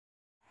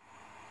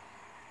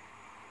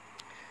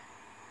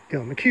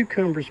Got my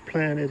cucumbers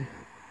planted.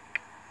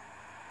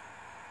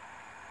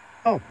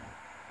 Oh,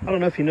 I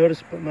don't know if you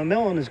noticed, but my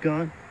melon is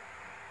gone.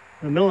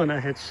 The melon I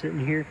had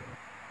sitting here,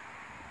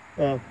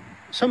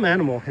 some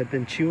animal had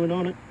been chewing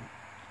on it,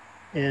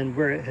 and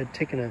where it had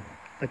taken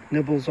like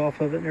nibbles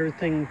off of it and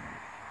everything,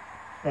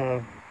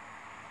 it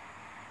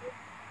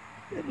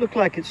looked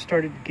like it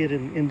started to get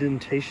an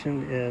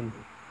indentation. And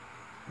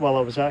while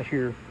I was out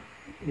here,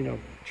 you know,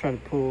 trying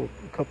to pull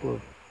a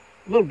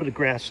little bit of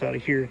grass out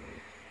of here,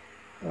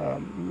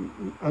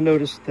 I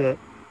noticed that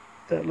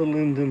little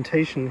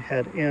indentation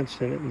had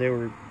ants in it, and they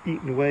were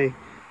eating away,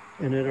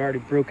 and it had already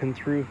broken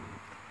through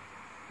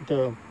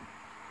the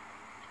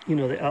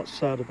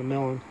outside of the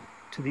melon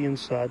to the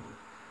inside.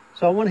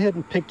 So I went ahead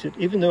and picked it,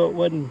 even though it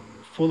wasn't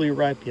fully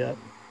ripe yet,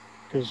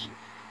 because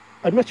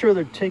I'd much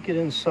rather take it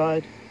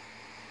inside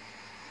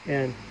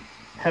and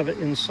have it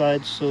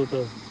inside so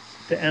the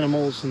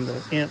animals and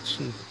the ants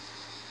and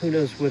who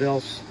knows what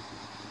else,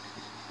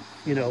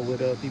 you know, would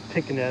be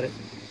picking at it.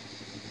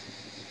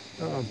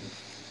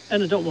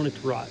 And I don't want it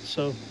to rot.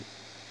 So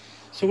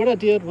what I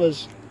did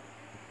was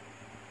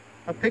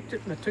I picked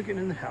it and I took it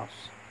in the house.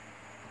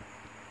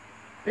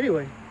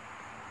 Anyway,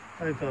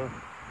 I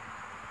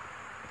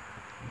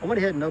went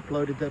ahead and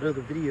uploaded that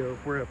other video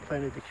of where I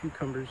planted the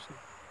cucumbers,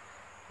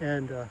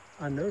 and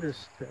I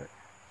noticed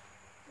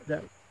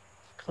that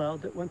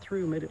cloud that went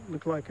through made it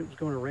look like it was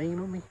going to rain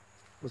on me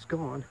was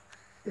gone.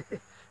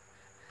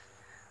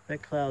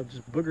 That cloud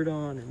just boogered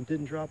on and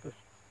didn't drop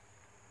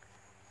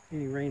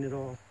any rain at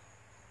all.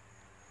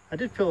 I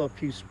did feel a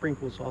few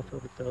sprinkles off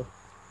of it though,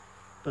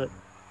 but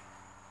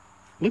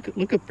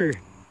look up there.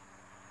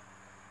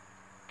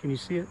 Can you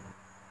see it?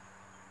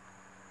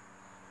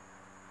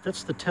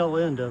 That's the tail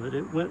end of it.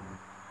 It went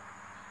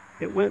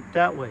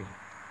that way.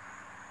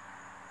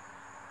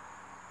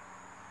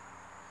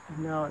 And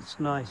now it's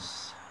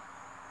nice.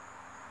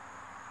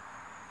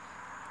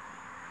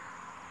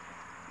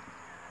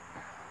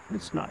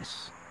 It's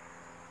nice.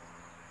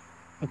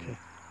 Okay.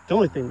 The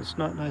only thing that's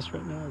not nice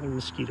right now are the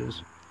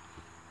mosquitoes.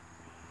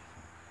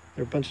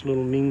 They're a bunch of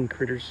little mean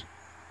critters.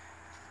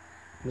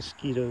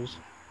 Mosquitoes.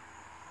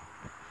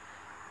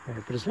 All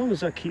right, but as long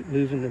as I keep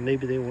moving, then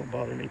maybe they won't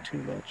bother me too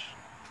much.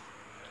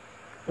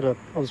 But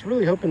I was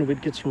really hoping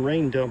we'd get some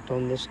rain dumped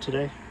on this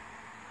today,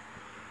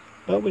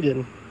 but we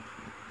didn't.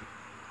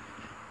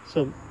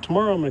 So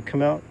tomorrow I'm going to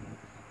come out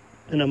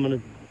and I'm going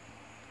to,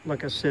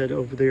 like I said,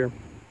 over there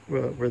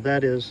where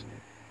that is,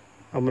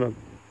 I'm going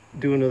to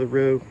do another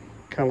row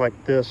kind of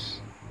like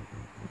this,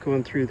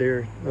 going through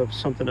there of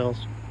something else.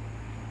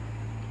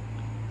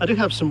 I do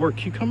have some more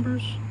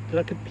cucumbers that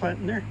I could plant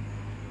in there,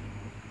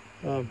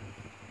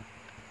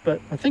 but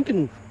I'm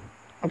thinking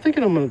I'm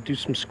going to do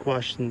some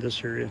squash in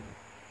this area.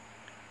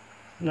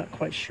 I'm not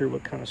quite sure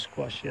what kind of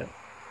squash yet,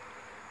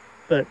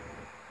 but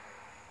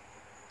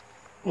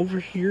over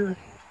here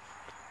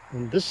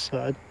on this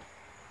side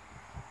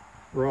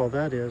where all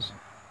that is,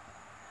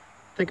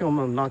 I think I'm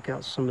going to knock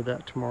out some of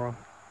that tomorrow,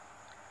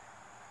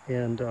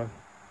 and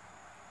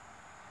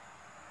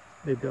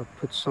maybe I'll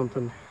put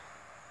something,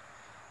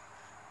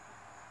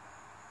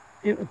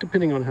 you know,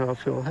 depending on how I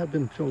feel. I have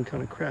been feeling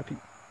kind of crappy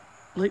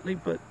lately,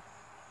 but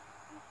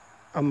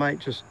I might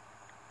just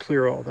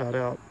clear all that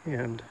out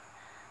and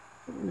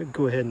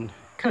go ahead and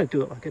kind of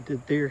do it like I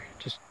did there.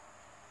 Just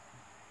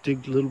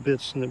dig little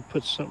bits and then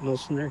put something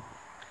else in there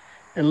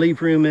and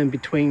leave room in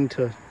between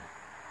to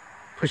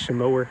push a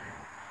mower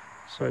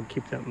so I'd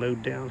keep that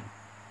mowed down.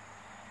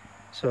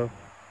 So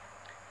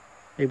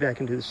maybe I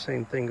can do the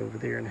same thing over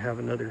there and have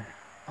a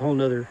whole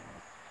nother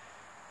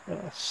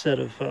set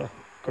of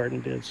garden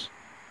beds.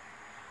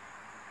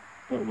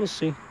 Well, we'll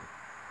see.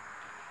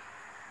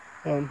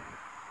 And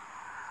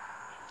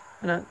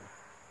I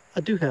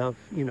do have,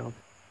 you know,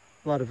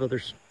 a lot of other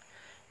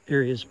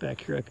areas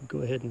back here I could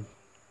go ahead and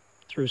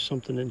throw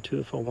something into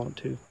if I want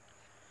to.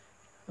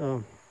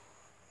 I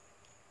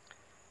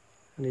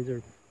need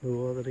to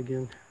mow all that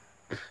again.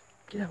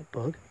 Get out,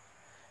 bug.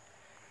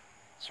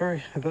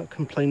 Sorry about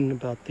complaining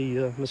about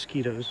the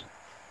mosquitoes,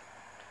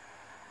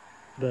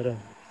 but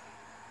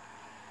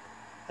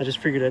I just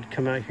figured I'd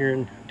come out here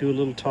and do a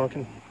little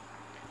talking.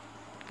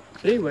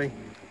 But anyway,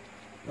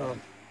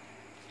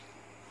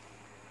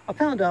 I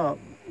found out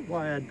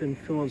why I'd been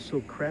feeling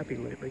so crappy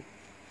lately,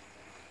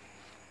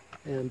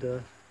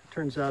 and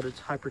turns out it's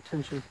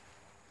hypertension.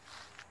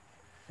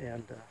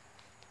 And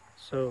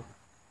so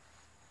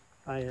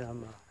I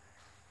am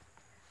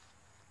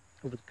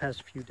over the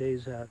past few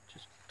days I've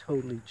just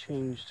totally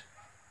changed,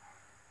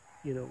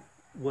 you know,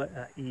 what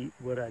I eat,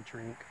 what I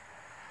drink,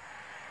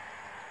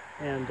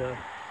 and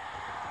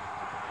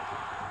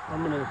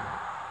I'm gonna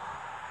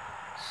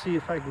see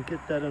if I can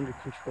get that under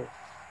control.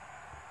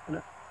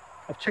 And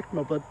I've checked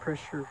my blood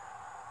pressure,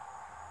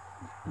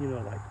 you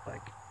know,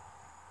 like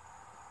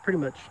pretty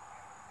much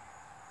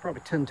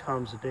probably 10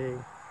 times a day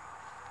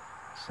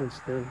since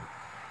then.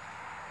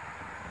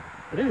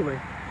 But anyway,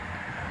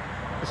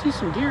 I see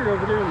some deer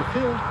over there in the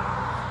field.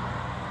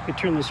 I can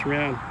turn this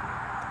around.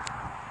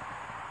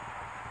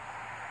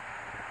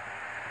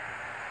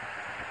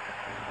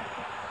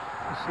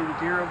 You see the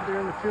deer over there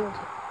in the field?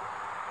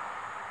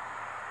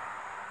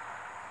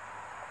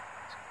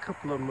 There's a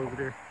couple of them over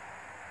there.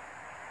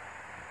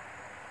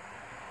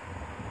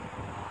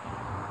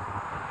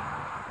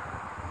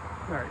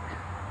 All right.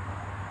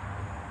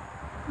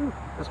 Ooh,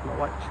 that's my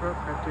white truck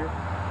right there.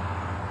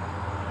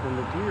 And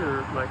the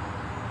deer, like,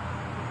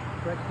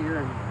 right here,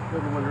 and the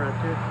other one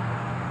right there.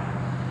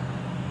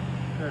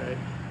 All right.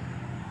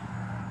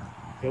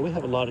 Yeah, we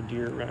have a lot of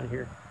deer around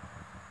here.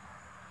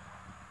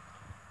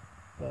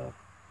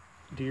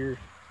 Deer.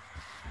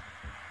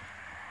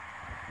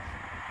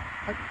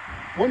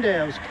 One day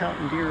I was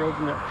counting deer over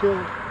in that field,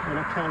 and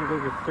I counted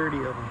over 30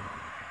 of them.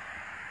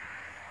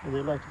 And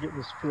they like to get in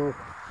this field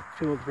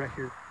right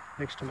here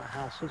next to my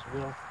house as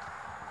well.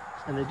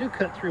 And they do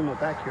cut through my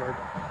backyard.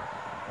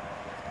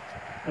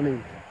 I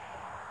mean,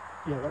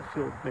 yeah, that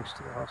field next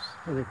to the house.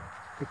 And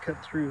they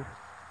cut through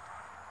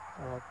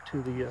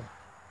to the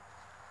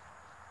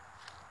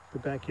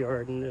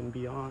backyard and then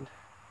beyond.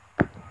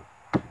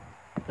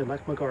 They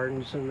like my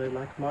gardens, and they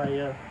like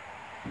my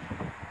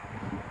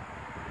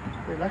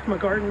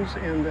gardens,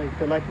 and they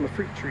like my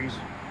fruit trees.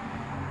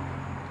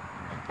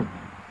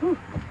 Whew.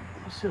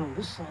 I'll sit on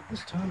this side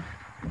this time.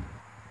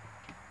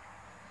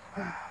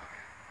 Wow.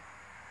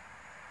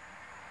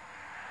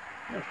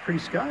 Got a pretty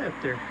sky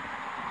up there.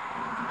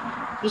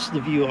 This is the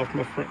view off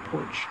my front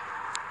porch.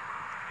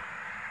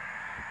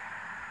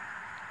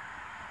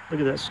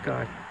 Look at that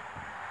sky.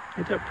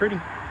 Ain't that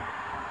pretty?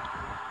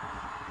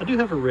 I do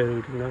have a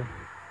road,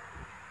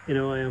 you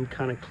know, I am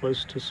kind of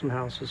close to some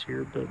houses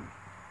here, but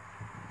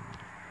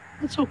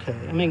it's okay.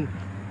 I mean,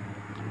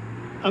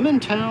 I'm in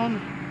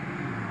town,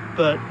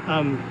 but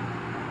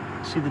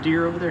see the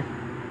deer over there?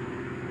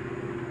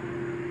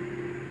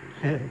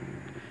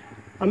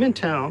 I'm in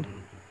town,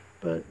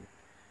 but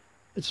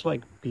it's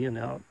like being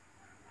out,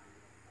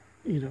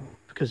 you know,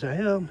 because I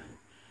am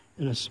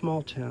in a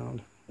small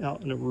town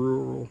out in a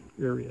rural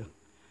area.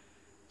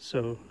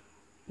 So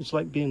it's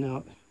like being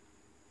out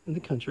in the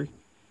country,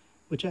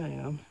 which I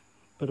am,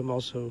 but I'm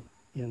also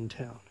in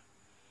town.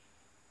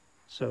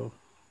 So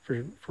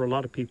for a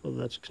lot of people,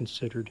 that's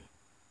considered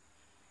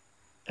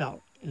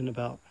out and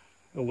about,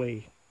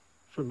 away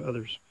from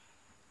others.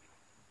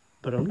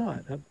 But I'm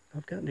not.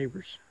 I've got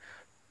neighbors,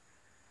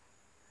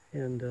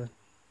 and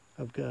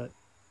I've got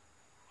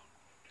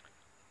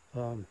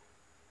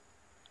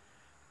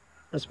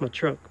that's my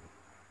truck,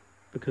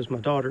 because my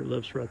daughter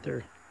lives right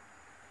there.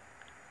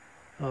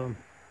 Well,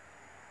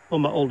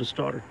 my oldest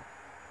daughter.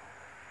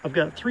 I've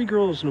got 3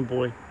 girls and a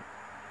boy.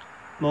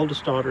 My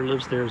oldest daughter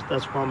lives there.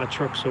 That's why my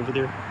truck's over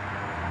there.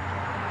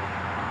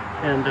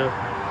 And,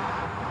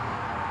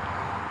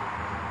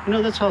 you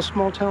know, that's how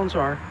small towns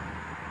are.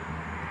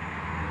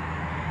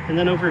 And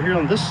then over here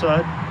on this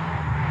side,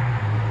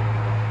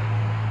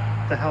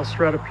 the house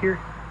right up here,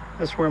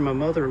 that's where my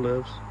mother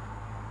lives.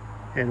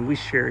 And we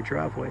share a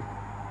driveway.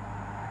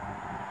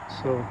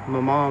 So my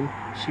mom,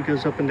 she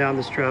goes up and down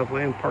this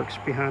driveway and parks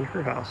behind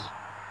her house.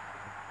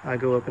 I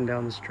go up and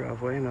down this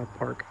driveway and I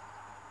park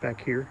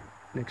back here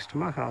next to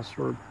my house,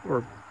 or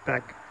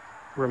back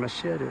where my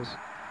shed is.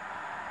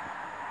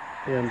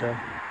 And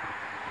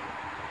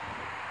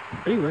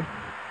anyway,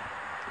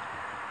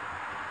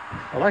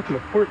 I like my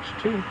porch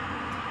too.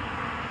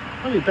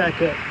 Let me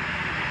back up.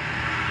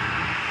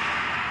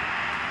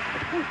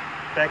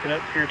 Backing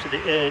up here to the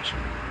edge.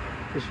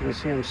 As you can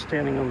see, I'm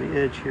standing on the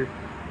edge here.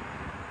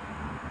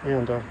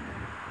 And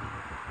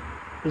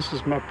this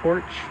is my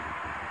porch.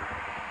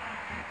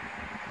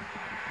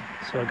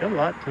 So I got a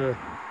lot of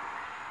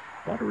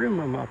room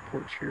on my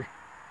porch here.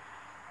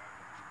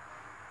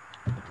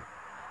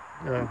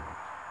 But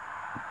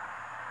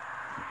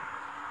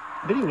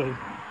anyway,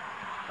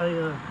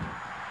 I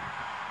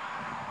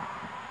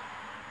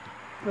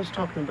was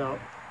talking about,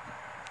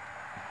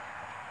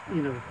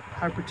 you know,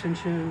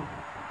 hypertension,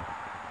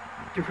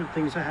 different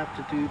things I have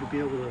to do to be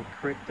able to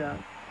correct that,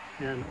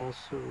 and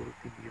also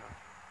the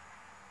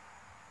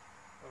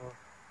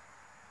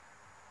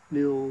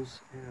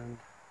meals and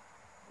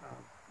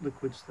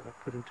liquids that I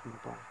put into my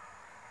body.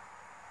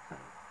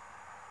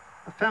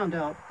 I found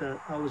out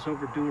that I was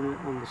overdoing it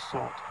on the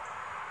salt.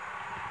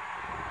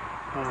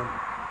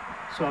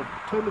 So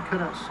I've totally cut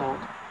out salt.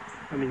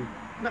 I mean,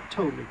 not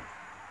totally,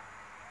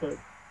 but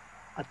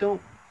I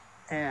don't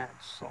add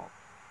salt,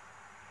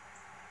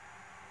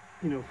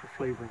 you know, for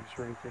flavorings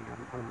or anything.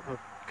 I've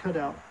cut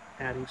out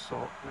adding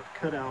salt, and I've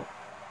cut out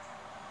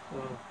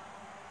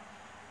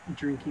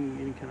drinking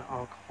any kind of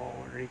alcohol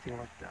or anything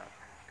like that,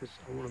 because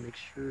I want to make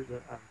sure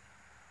that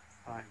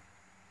I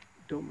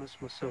don't mess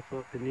myself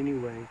up in any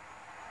way.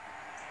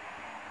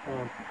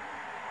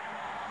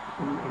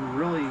 I'm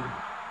really,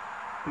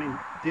 I mean,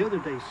 the other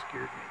day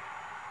scared me.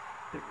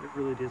 It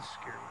really did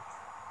scare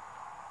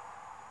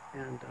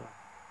me. And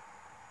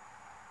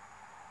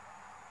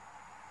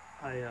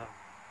I'm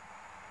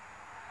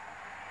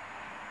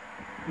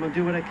gonna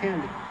do what I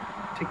can to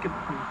take it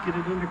and get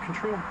it under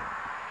control.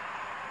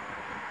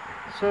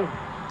 So,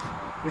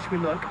 wish me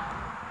luck.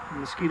 The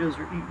mosquitoes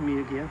are eating me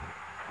again.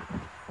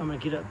 I'm gonna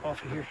get up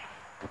off of here,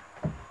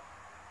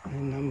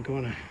 and I'm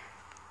gonna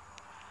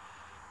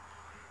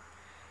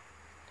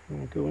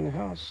We'll go in the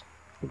house.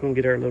 We're going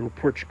to get our little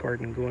porch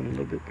garden going a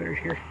little bit better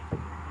here.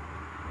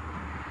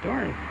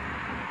 Darn.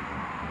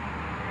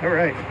 All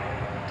right.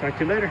 Talk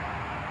to you later.